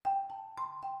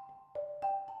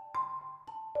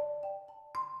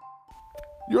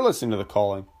You're listening to The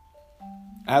Calling.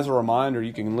 As a reminder,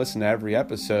 you can listen to every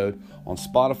episode on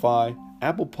Spotify,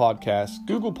 Apple Podcasts,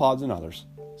 Google Pods, and others.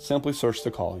 Simply search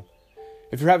The Calling.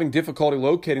 If you're having difficulty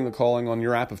locating The Calling on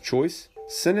your app of choice,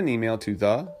 send an email to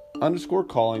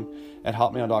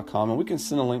the_calling@hotmail.com and we can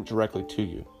send a link directly to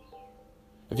you.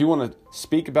 If you want to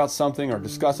speak about something or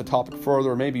discuss a topic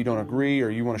further, or maybe you don't agree or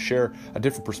you want to share a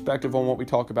different perspective on what we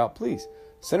talk about, please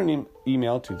send an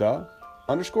email to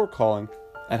the_calling@hotmail.com.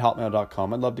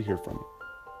 I'd love to hear from you.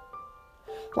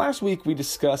 Last week, we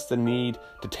discussed the need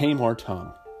to tame our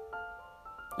tongue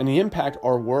and the impact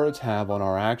our words have on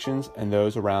our actions and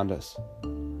those around us.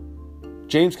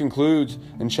 James concludes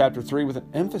in chapter 3 with an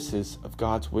emphasis of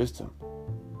God's wisdom.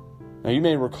 Now, you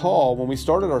may recall when we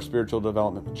started our spiritual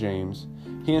development with James,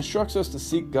 he instructs us to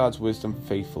seek God's wisdom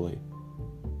faithfully.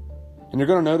 And you're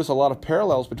going to notice a lot of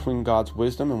parallels between God's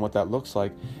wisdom and what that looks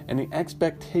like and the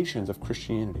expectations of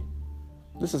Christianity.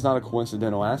 This is not a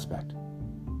coincidental aspect.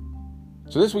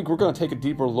 So this week we're going to take a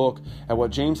deeper look at what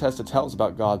James has to tell us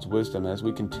about God's wisdom as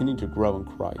we continue to grow in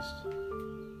Christ.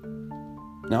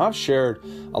 Now, I've shared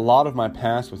a lot of my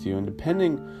past with you, and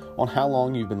depending on how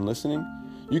long you've been listening,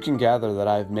 you can gather that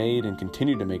I've made and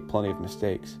continue to make plenty of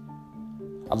mistakes.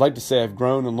 I'd like to say I've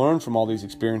grown and learned from all these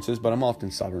experiences, but I'm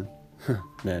often stubborn.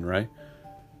 Man, right?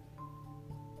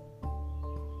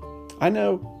 I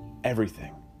know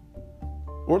everything.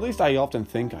 Or at least I often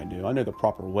think I do. I know the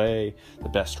proper way, the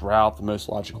best route, the most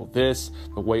logical this,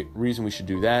 the reason we should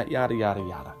do that, yada, yada,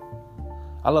 yada.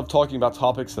 I love talking about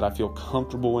topics that I feel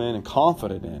comfortable in and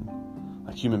confident in,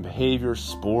 like human behavior,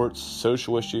 sports,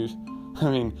 social issues. I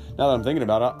mean, now that I'm thinking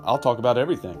about it, I'll talk about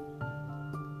everything.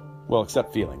 Well,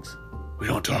 except feelings. We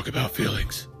don't talk about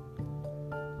feelings.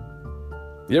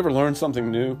 You ever learn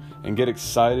something new and get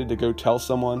excited to go tell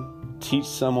someone, teach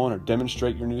someone, or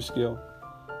demonstrate your new skill?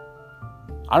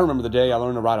 I remember the day I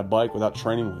learned to ride a bike without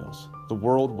training wheels. The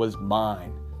world was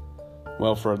mine.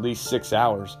 Well, for at least 6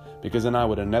 hours, because then I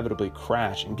would inevitably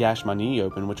crash and gash my knee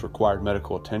open, which required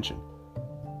medical attention.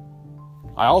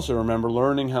 I also remember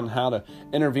learning how to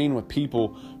intervene with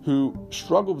people who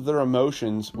struggled with their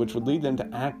emotions, which would lead them to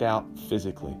act out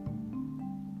physically.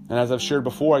 And as I've shared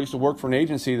before, I used to work for an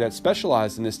agency that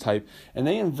specialized in this type, and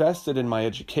they invested in my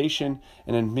education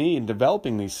and in me in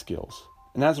developing these skills.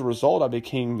 And as a result, I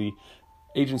became the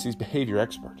agency's behavior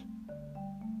expert.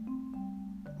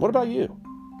 What about you?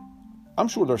 I'm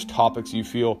sure there's topics you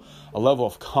feel a level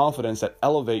of confidence that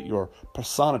elevate your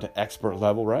persona to expert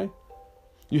level, right?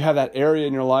 You have that area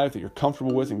in your life that you're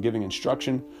comfortable with in giving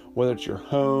instruction, whether it's your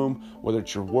home, whether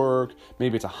it's your work,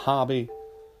 maybe it's a hobby.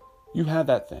 You have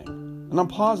that thing. And I'm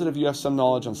positive you have some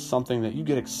knowledge on something that you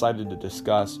get excited to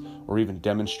discuss or even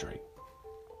demonstrate.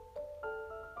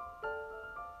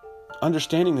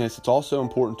 Understanding this, it's also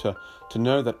important to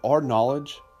know that our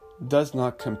knowledge does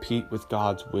not compete with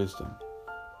God's wisdom.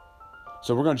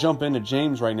 So we're going to jump into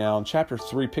James right now. In chapter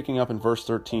 3, picking up in verse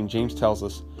 13, James tells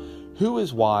us, "Who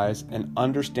is wise and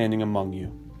understanding among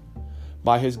you?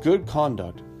 By his good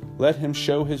conduct, let him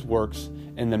show his works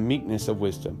in the meekness of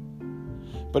wisdom.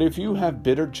 But if you have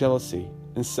bitter jealousy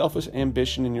and selfish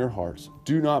ambition in your hearts,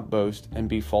 do not boast and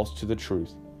be false to the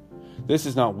truth. This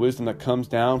is not wisdom that comes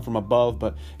down from above,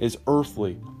 but is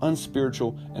earthly,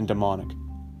 unspiritual, and demonic.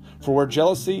 For where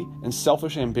jealousy and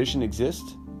selfish ambition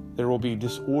exist, there will be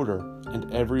disorder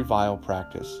and every vile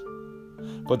practice.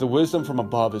 But the wisdom from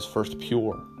above is first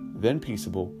pure, then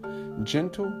peaceable,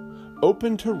 gentle,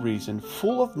 open to reason,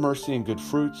 full of mercy and good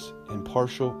fruits,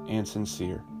 impartial and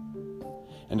sincere.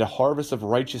 And a harvest of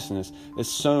righteousness is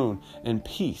sown in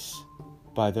peace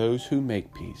by those who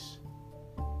make peace."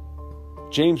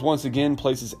 James once again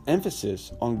places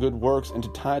emphasis on good works, and to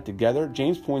tie it together,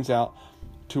 James points out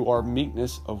to our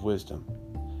meekness of wisdom.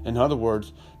 In other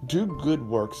words, do good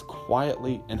works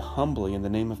quietly and humbly in the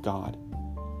name of God.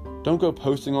 Don't go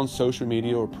posting on social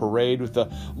media or parade with the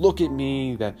 "look at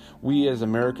me" that we as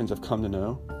Americans have come to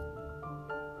know.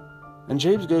 And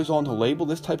James goes on to label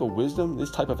this type of wisdom,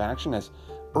 this type of action, as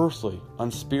earthly,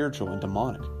 unspiritual, and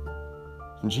demonic.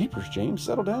 And jeepers, James,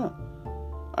 settle down.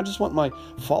 I just want my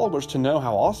followers to know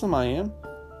how awesome I am.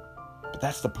 But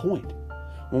that's the point.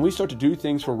 When we start to do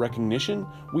things for recognition,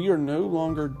 we are no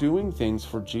longer doing things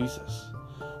for Jesus.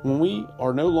 When we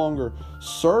are no longer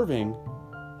serving,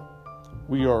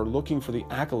 we are looking for the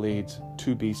accolades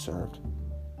to be served.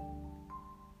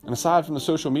 And aside from the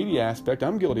social media aspect,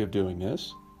 I'm guilty of doing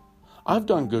this. I've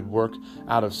done good work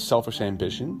out of selfish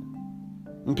ambition.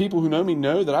 And people who know me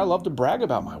know that I love to brag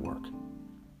about my work.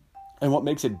 And what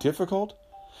makes it difficult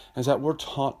is that we're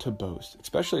taught to boast.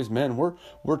 Especially as men,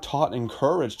 we're taught and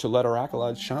encouraged to let our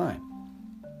accolades shine.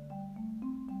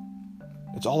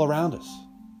 It's all around us.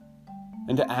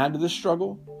 And to add to this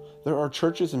struggle, there are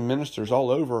churches and ministers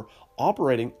all over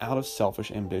operating out of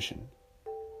selfish ambition.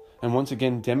 And once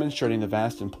again, demonstrating the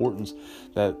vast importance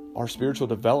that our spiritual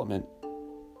development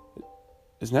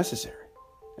is necessary.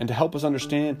 And to help us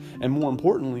understand, and more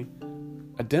importantly,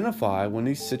 identify when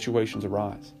these situations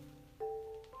arise.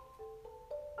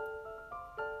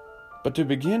 But to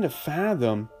begin to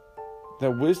fathom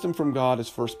that wisdom from God is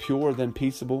first pure, then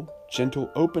peaceable, gentle,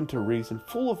 open to reason,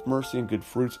 full of mercy and good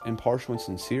fruits, impartial and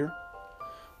sincere,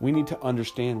 we need to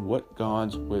understand what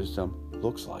God's wisdom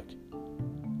looks like.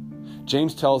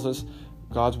 James tells us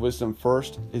God's wisdom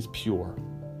first is pure.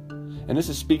 And this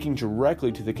is speaking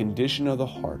directly to the condition of the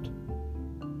heart.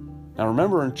 Now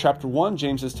remember, in chapter 1,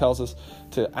 James tells us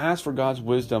to ask for God's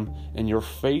wisdom in your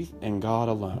faith in God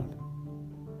alone,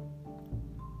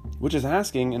 which is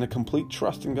asking in a complete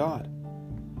trust in God.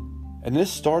 And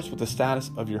this starts with the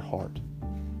status of your heart.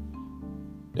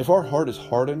 If our heart is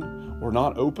hardened or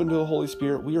not open to the Holy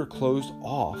Spirit, we are closed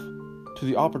off to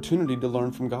the opportunity to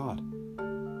learn from God.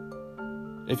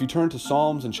 If you turn to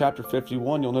Psalms in chapter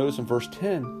 51, you'll notice in verse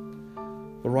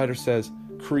 10, the writer says,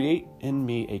 "Create in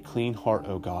me a clean heart,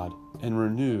 O God, and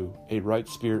renew a right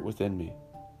spirit within me."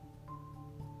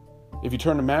 If you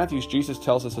turn to Matthew, Jesus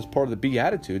tells us as part of the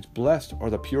Beatitudes, "Blessed are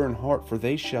the pure in heart, for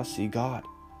they shall see God."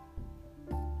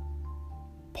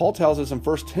 Paul tells us in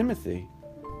 1 Timothy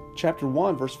chapter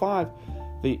 1, verse 5,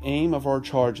 "The aim of our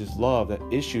charge is love that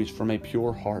issues from a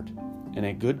pure heart and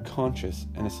a good conscience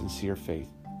and a sincere faith."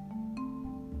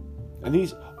 And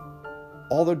these,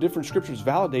 although different scriptures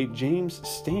validate James'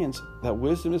 stance that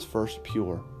wisdom is first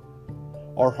pure.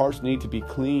 Our hearts need to be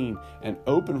clean and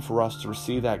open for us to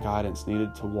receive that guidance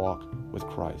needed to walk with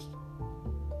Christ.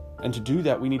 And to do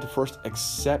that, we need to first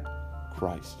accept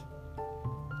Christ.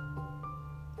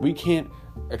 We can't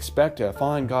expect to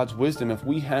find God's wisdom if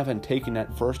we haven't taken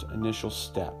that first initial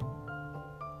step.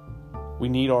 We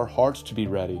need our hearts to be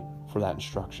ready for that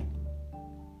instruction.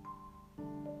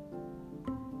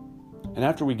 And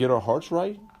after we get our hearts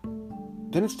right,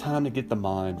 then it's time to get the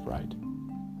mind right.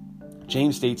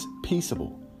 James states,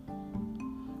 peaceable.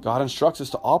 God instructs us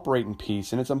to operate in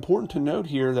peace, and it's important to note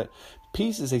here that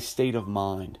peace is a state of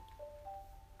mind.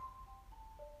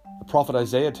 The prophet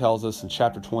Isaiah tells us in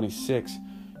chapter 26,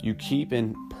 "You keep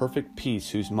in perfect peace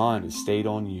whose mind is stayed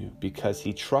on you, because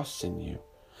he trusts in you.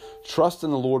 Trust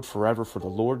in the Lord forever, for the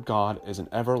Lord God is an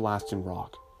everlasting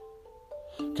rock."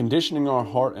 Conditioning our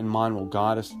heart and mind will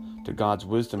guide us to God's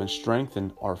wisdom and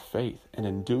strengthen our faith. And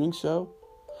in doing so,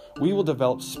 we will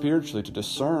develop spiritually to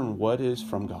discern what is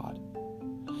from God.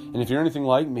 And if you're anything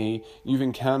like me, you've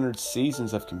encountered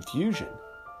seasons of confusion.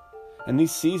 And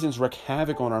these seasons wreak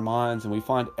havoc on our minds, and we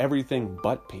find everything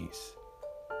but peace.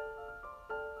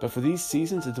 But for these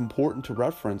seasons, it's important to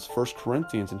reference 1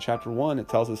 Corinthians in chapter 1. It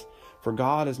tells us, "For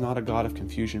God is not a God of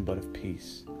confusion, but of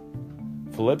peace."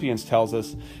 Philippians tells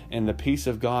us, "And the peace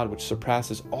of God, which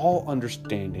surpasses all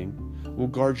understanding, will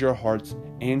guard your hearts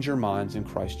and your minds in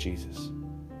Christ Jesus."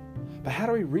 But how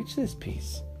do we reach this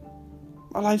peace?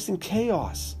 My life's in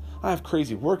chaos. I have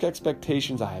crazy work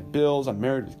expectations. I have bills. I'm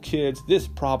married with kids. This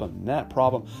problem, that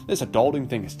problem. This adulting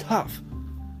thing is tough.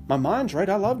 My mind's right.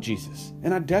 I love Jesus,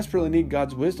 and I desperately need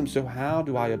God's wisdom. So how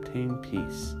do I obtain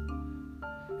peace?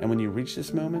 And when you reach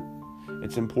this moment,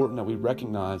 it's important that we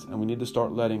recognize and we need to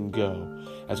start letting go,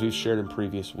 as we've shared in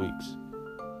previous weeks.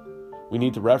 We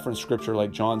need to reference scripture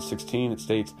like John 16. It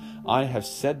states, "I have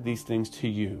said these things to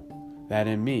you, that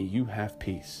in me you have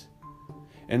peace.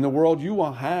 In the world you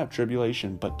will have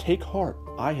tribulation, but take heart,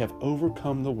 I have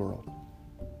overcome the world."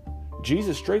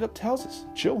 Jesus straight up tells us,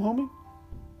 chill, homie.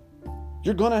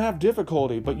 You're going to have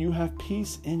difficulty, but you have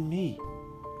peace in me.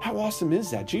 How awesome is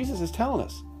that? Jesus is telling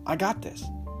us, I got this.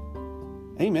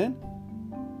 Amen.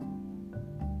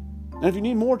 And if you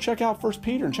need more, check out 1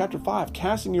 Peter in chapter 5,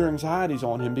 casting your anxieties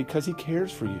on him because he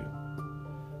cares for you.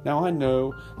 Now I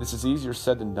know this is easier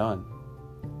said than done,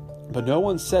 but no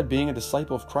one said being a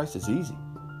disciple of Christ is easy.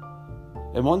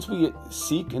 And once we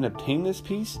seek and obtain this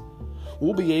peace,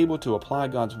 we'll be able to apply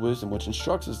God's wisdom, which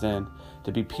instructs us then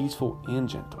to be peaceful and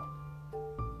gentle.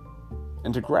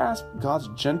 And to grasp God's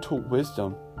gentle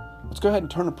wisdom, let's go ahead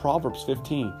and turn to Proverbs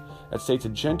 15. That states, "A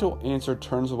gentle answer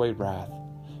turns away wrath,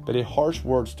 but a harsh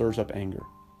word stirs up anger."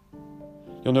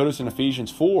 You'll notice in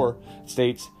Ephesians 4, it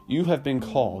states, "You have been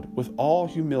called with all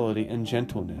humility and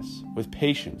gentleness, with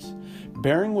patience,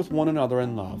 bearing with one another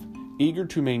in love, eager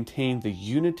to maintain the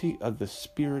unity of the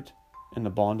Spirit and the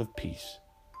bond of peace."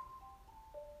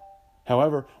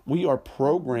 However, we are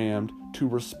programmed to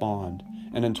respond,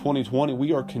 and in 2020,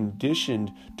 we are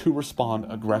conditioned to respond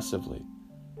aggressively.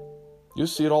 You'll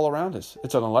see it all around us.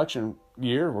 It's an election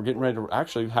year. We're getting ready to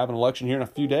actually have an election here in a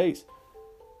few days.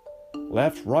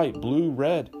 left, right, blue,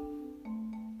 red.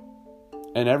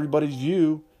 And everybody's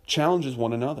view challenges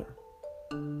one another.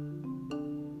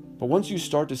 But once you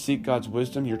start to seek God's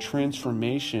wisdom, your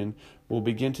transformation will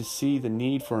begin to see the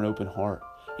need for an open heart,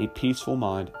 a peaceful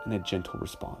mind, and a gentle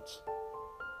response.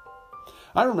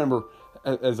 I remember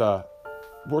as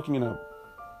working in an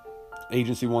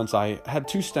agency once, I had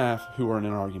two staff who were in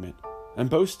an argument, and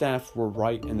both staff were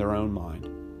right in their own mind,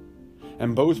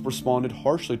 and both responded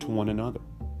harshly to one another.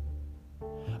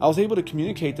 I was able to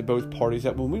communicate to both parties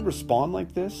that when we respond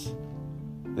like this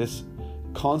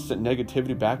constant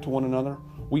negativity back to one another,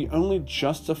 we only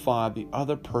justify the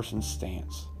other person's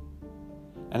stance.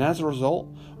 And as a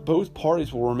result, both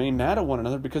parties will remain mad at one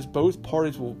another because both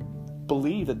parties will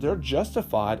believe that they're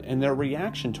justified in their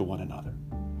reaction to one another.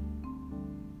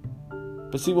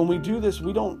 But see, when we do this,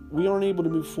 we aren't able to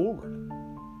move forward.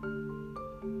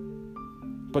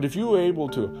 But if you are able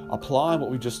to apply what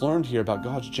we just learned here about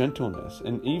God's gentleness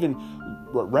and even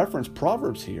reference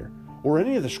Proverbs here, or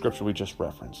any of the scripture we just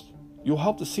referenced, you'll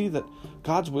help to see that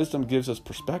God's wisdom gives us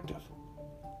perspective.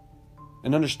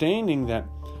 And understanding that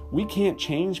we can't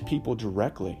change people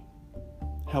directly.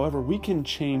 However, we can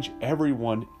change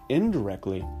everyone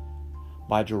indirectly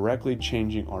by directly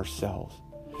changing ourselves.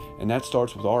 And that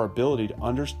starts with our ability to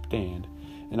understand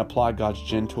and apply God's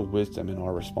gentle wisdom in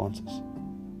our responses.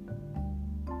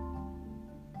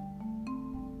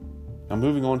 Now,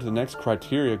 moving on to the next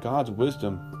criteria, God's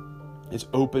wisdom is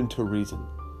open to reason.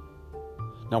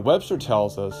 Now, Webster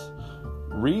tells us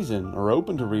reason, or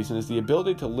open to reason, is the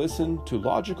ability to listen to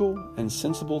logical and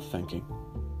sensible thinking.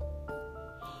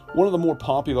 One of the more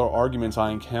popular arguments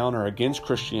I encounter against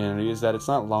Christianity is that it's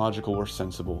not logical or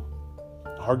sensible.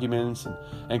 Arguments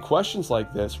and questions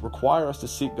like this require us to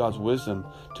seek God's wisdom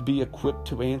to be equipped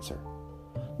to answer.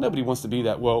 Nobody wants to be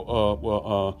that,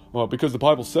 well, because the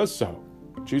Bible says so.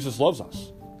 Jesus loves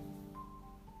us.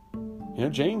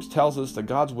 James tells us that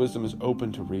God's wisdom is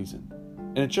open to reason.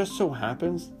 And it just so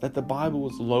happens that the Bible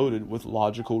is loaded with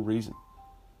logical reason.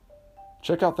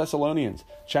 Check out Thessalonians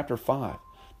chapter 5.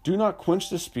 Do not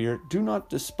quench the spirit, do not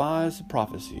despise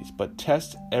prophecies, but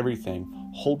test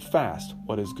everything, hold fast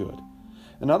what is good.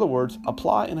 In other words,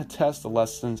 apply and attest the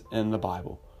lessons in the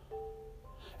Bible.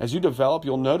 As you develop,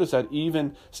 you'll notice that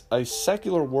even a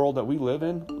secular world that we live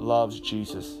in loves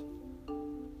Jesus.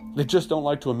 They just don't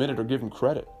like to admit it or give him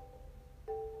credit.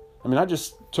 I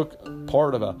just took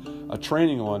part of a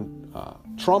training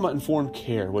on trauma-informed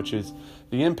care, which is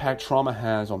the impact trauma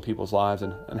has on people's lives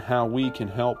and how we can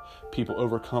help people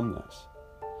overcome this.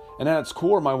 And at its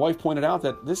core, my wife pointed out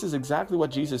that this is exactly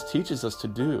what Jesus teaches us to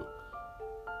do.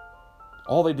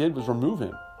 All they did was remove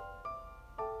him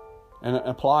and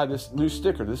apply this new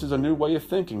sticker. This is a new way of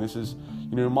thinking. This is,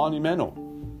 monumental.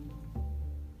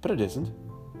 But it isn't.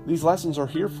 These lessons are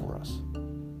here for us.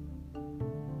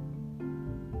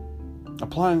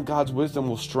 Applying God's wisdom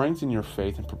will strengthen your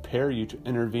faith and prepare you to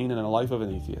intervene in the life of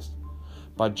an atheist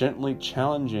by gently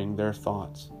challenging their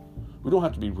thoughts. We don't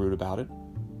have to be rude about it.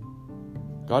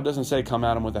 God doesn't say come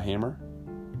at them with a hammer.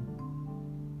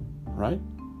 Right?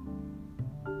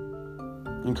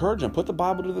 Encourage them. Put the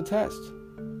Bible to the test.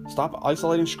 Stop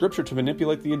isolating Scripture to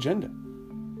manipulate the agenda.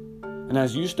 And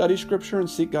as you study Scripture and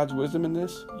seek God's wisdom in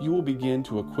this, you will begin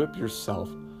to equip yourself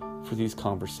for these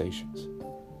conversations.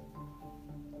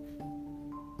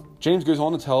 James goes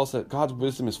on to tell us that God's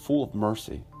wisdom is full of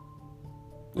mercy.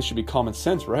 This should be common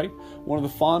sense, right? One of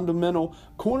the fundamental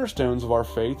cornerstones of our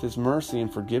faith is mercy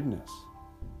and forgiveness.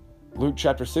 Luke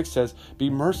chapter 6 says,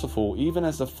 be merciful even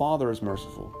as the Father is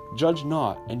merciful. Judge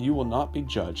not, and you will not be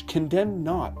judged. Condemn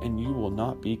not, and you will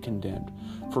not be condemned.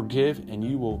 Forgive, and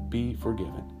you will be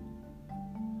forgiven.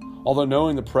 Although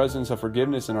knowing the presence of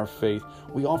forgiveness in our faith,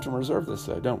 we often reserve this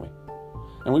though, don't we?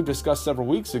 And we've discussed several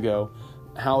weeks ago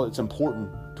how it's important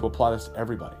to apply this to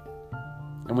everybody.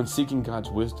 And when seeking God's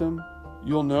wisdom,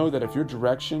 you'll know that if your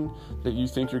direction that you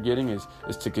think you're getting is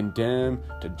to condemn,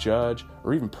 to judge,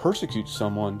 or even persecute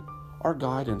someone, our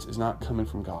guidance is not coming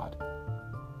from God.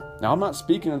 Now, I'm not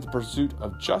speaking of the pursuit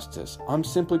of justice. I'm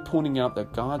simply pointing out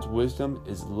that God's wisdom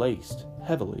is laced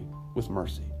heavily with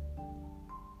mercy.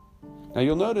 Now,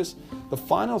 you'll notice the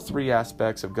final three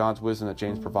aspects of God's wisdom that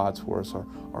James provides for us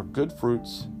are good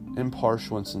fruits,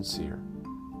 impartial, and sincere.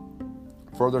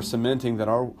 Further cementing that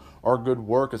our good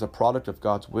work is a product of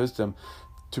God's wisdom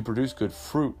to produce good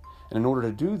fruit. And in order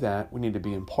to do that, we need to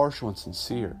be impartial and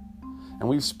sincere. And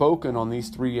we've spoken on these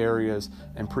three areas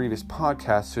in previous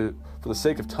podcasts. For the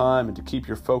sake of time and to keep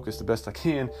your focus the best I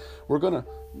can, we're going to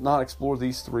not explore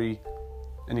these three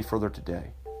any further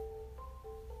today.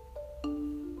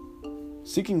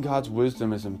 Seeking God's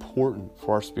wisdom is important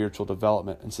for our spiritual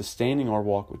development and sustaining our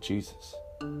walk with Jesus.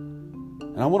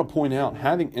 And I want to point out,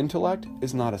 having intellect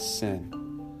is not a sin.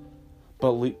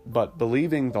 But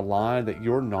believing the lie that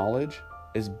your knowledge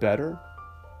is better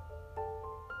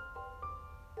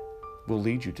will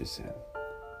lead you to sin.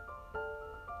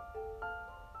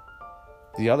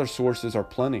 The other sources are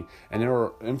plenty, and there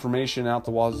are information out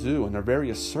the wazoo, and they're very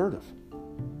assertive.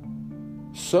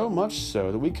 So much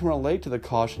so that we can relate to the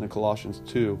caution in Colossians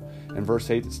 2 and verse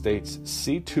 8 that states,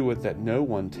 "See to it that no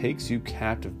one takes you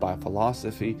captive by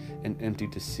philosophy and empty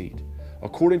deceit,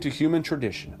 according to human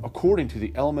tradition, according to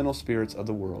the elemental spirits of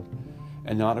the world,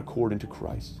 and not according to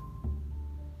Christ."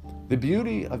 The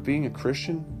beauty of being a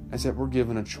Christian is that we're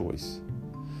given a choice.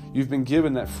 You've been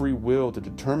given that free will to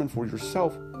determine for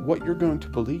yourself what you're going to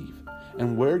believe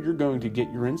and where you're going to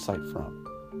get your insight from.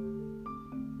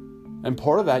 And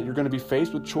part of that, you're going to be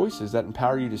faced with choices that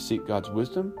empower you to seek God's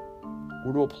wisdom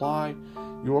or to apply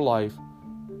your life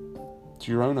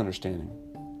to your own understanding.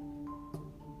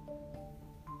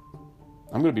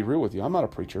 I'm going to be real with you. I'm not a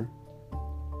preacher.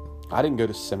 I didn't go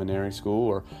to seminary school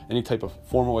or any type of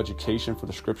formal education for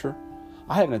the scripture.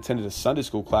 I haven't attended a Sunday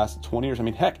school class in 20 years. I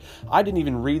mean, heck, I didn't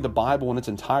even read the Bible in its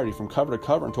entirety from cover to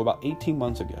cover until about 18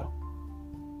 months ago.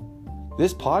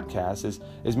 This podcast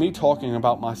is me talking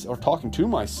to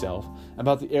myself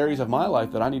about the areas of my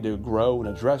life that I need to grow and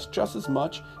address just as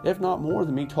much, if not more,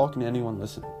 than me talking to anyone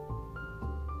listening.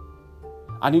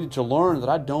 I needed to learn that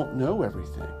I don't know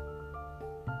everything.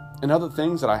 And other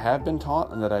things that I have been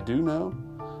taught and that I do know,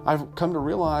 I've come to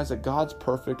realize that God's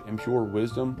perfect and pure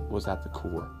wisdom was at the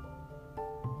core.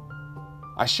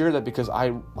 I share that because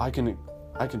I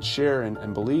can share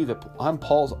and believe that I'm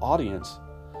Paul's audience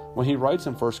when he writes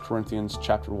in 1 Corinthians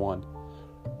chapter 1,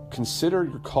 "Consider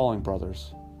your calling,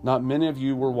 brothers. Not many of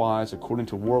you were wise according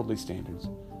to worldly standards.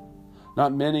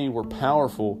 Not many were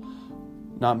powerful.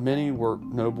 Not many were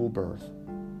noble birth.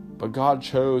 But God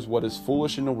chose what is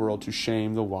foolish in the world to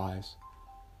shame the wise.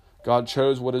 God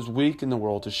chose what is weak in the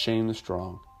world to shame the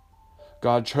strong.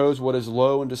 God chose what is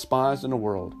low and despised in the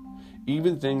world,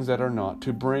 even things that are not,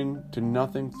 to bring to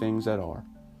nothing things that are,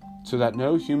 so that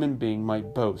no human being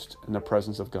might boast in the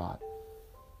presence of God.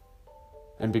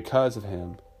 And because of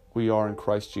him, we are in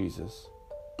Christ Jesus,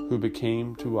 who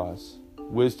became to us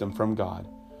wisdom from God,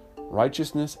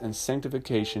 righteousness and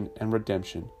sanctification and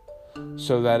redemption,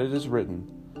 so that it is written,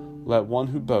 'Let one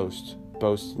who boasts,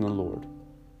 boast in the Lord.'"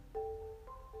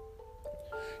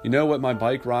 You know what my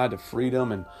bike ride to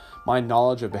freedom and my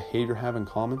knowledge of behavior have in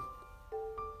common?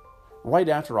 Right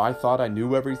after I thought I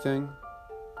knew everything,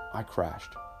 I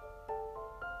crashed.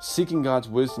 Seeking God's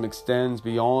wisdom extends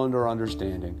beyond our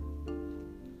understanding.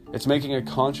 It's making a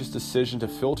conscious decision to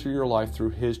filter your life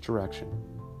through His direction.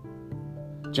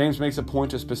 James makes a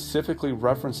point to specifically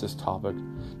reference this topic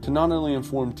to not only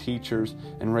inform teachers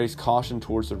and raise caution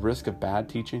towards the risk of bad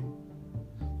teaching,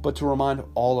 but to remind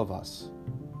all of us,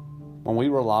 when we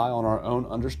rely on our own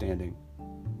understanding,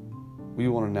 we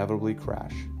will inevitably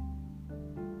crash.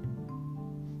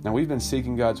 Now, we've been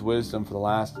seeking God's wisdom for the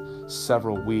last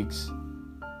several weeks.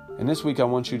 And this week, I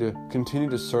want you to continue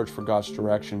to search for God's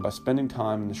direction by spending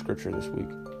time in the Scripture this week.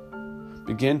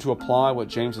 Begin to apply what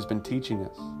James has been teaching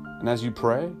us. And as you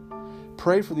pray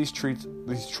for these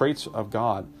traits of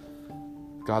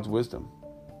God's wisdom,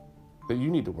 that you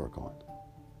need to work on.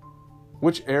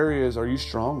 Which areas are you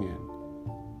strong in?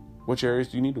 Which areas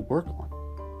do you need to work on?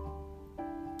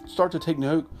 Start to take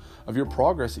note of your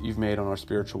progress that you've made on our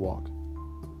spiritual walk.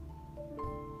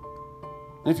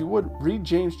 And if you would, read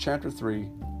James chapter 3,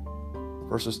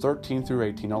 verses 13 through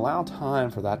 18. Allow time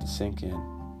for that to sink in.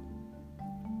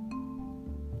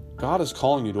 God is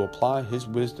calling you to apply His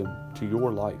wisdom to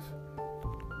your life.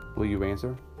 Will you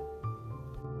answer?